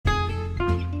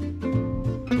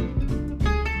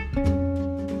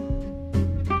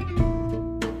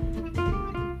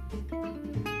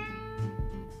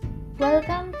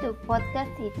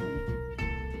podcast evening.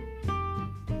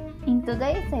 In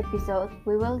today's episode,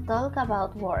 we will talk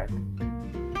about work.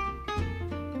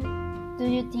 Do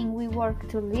you think we work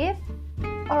to live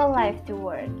or live to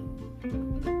work?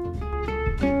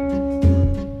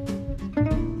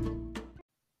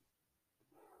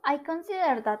 I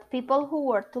consider that people who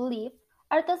work to live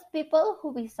are those people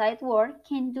who besides work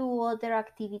can do other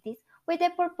activities with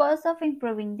the purpose of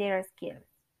improving their skills.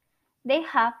 They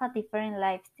have a different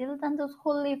lifestyle than those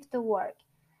who live to work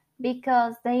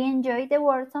because they enjoy the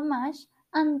work so much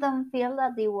and don't feel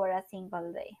that they work a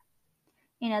single day.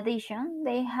 In addition,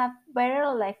 they have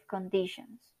better life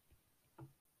conditions.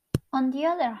 On the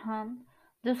other hand,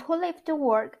 those who live to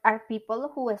work are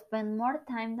people who spend more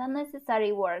time than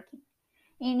necessary working,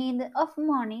 in need of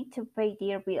money to pay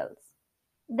their bills.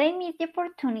 They miss the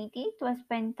opportunity to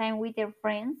spend time with their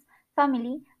friends,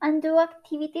 family, and do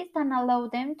activities that allow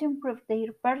them to improve their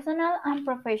personal and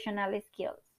professional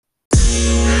skills.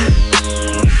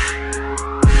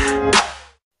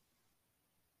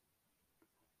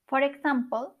 For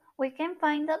example, we can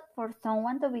find that for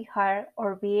someone to be hired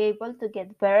or be able to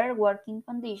get better working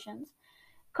conditions,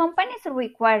 companies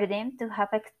require them to have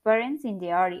experience in the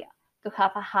area, to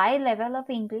have a high level of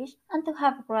English, and to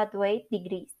have graduate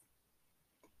degrees.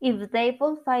 If they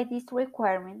fulfill these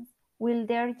requirements, will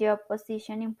their job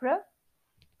position improve?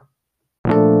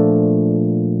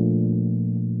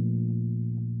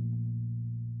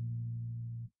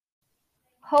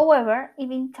 However,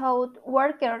 even though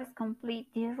workers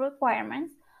complete these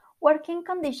requirements, working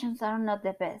conditions are not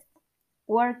the best.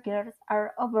 Workers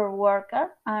are overworked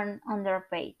and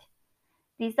underpaid.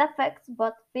 This affects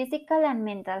both physical and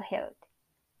mental health.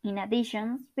 In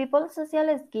addition, people's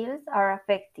social skills are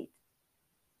affected.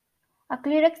 A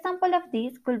clear example of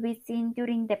this could be seen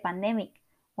during the pandemic,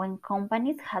 when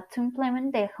companies had to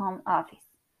implement the home office.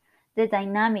 The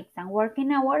dynamics and working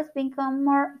hours become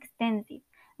more extensive,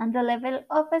 and the level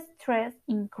of stress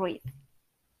increased.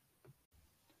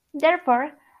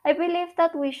 Therefore, I believe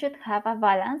that we should have a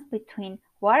balance between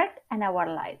work and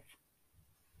our life.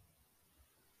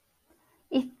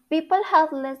 If people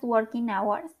had less working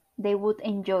hours, they would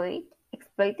enjoy it,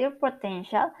 exploit their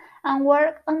potential, and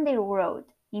work on their growth,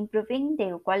 improving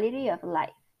their quality of life.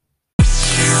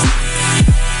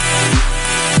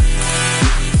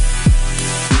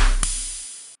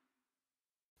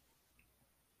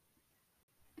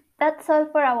 That's all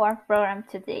for our program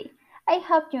today. I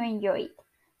hope you enjoyed.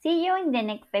 See you in the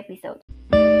next episode.